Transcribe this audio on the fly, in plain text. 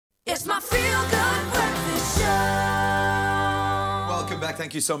back.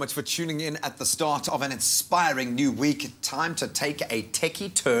 Thank you so much for tuning in at the start of an inspiring new week. Time to take a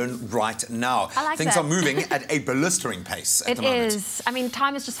techie turn right now. I like Things that. are moving at a blistering pace at the moment. It is. I mean,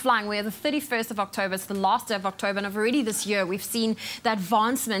 time is just flying. We're the 31st of October. It's the last day of October. And already this year, we've seen the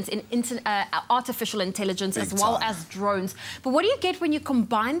advancements in artificial intelligence as well as drones. But what do you get when you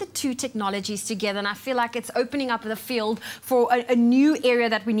combine the two technologies together? And I feel like it's opening up the field for a new area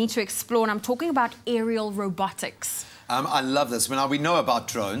that we need to explore. And I'm talking about aerial robotics. I love this. Now, we know about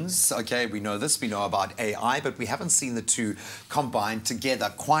drones, okay, we know this, we know about AI, but we haven't seen the two combined together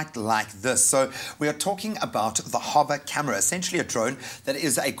quite like this. So we are talking about the hover camera, essentially a drone that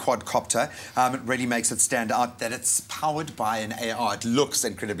is a quadcopter. It really makes it stand out that it's powered by an AR. It looks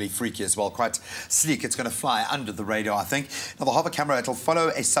incredibly freaky as well, quite sleek. It's going to fly under the radar, I think. Now, the hover camera, it'll follow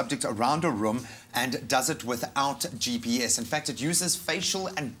a subject around a room and does it without GPS. In fact, it uses facial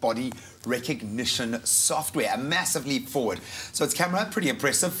and body recognition software, a massive leap forward. So its camera, pretty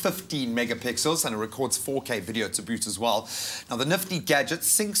impressive, 15 megapixels, and it records 4K video to boot as well. Now, the nifty gadget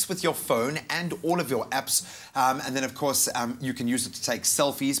syncs with your phone and all of your apps, and then, of course, you can use it to take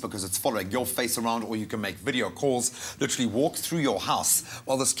selfies because it's following your face around, or you can make video calls, literally walk through your house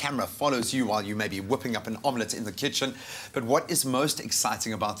while this camera follows you while you may be whipping up an omelette in the kitchen. But what is most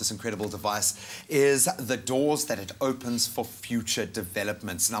exciting about this incredible device is the doors that it opens for future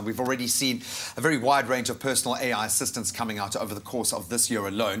developments. Now, we've already seen a very wide range of personal AI assistants coming out over the course of this year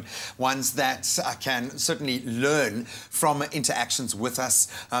alone, ones that can certainly learn from interactions with us.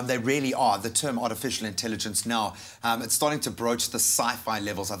 They really are. The term artificial intelligence now, it's starting to broach the sci-fi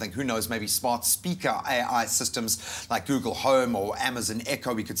levels, I think. Who knows, maybe smart speaker AI systems like Google Home or Amazon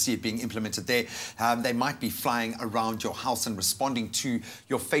Echo, we could see it being implemented there. They might be flying around your house and responding to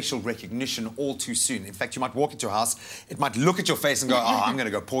your facial recognition all too soon. In fact, you might walk into your house, it might look at your face and go, oh, I'm going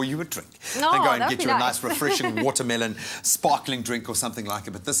to go pour you a drink. No, and go and get you a nice, refreshing watermelon sparkling drink or something like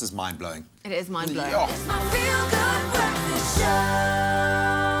it. But this is mind-blowing. It is mind-blowing. Yeah.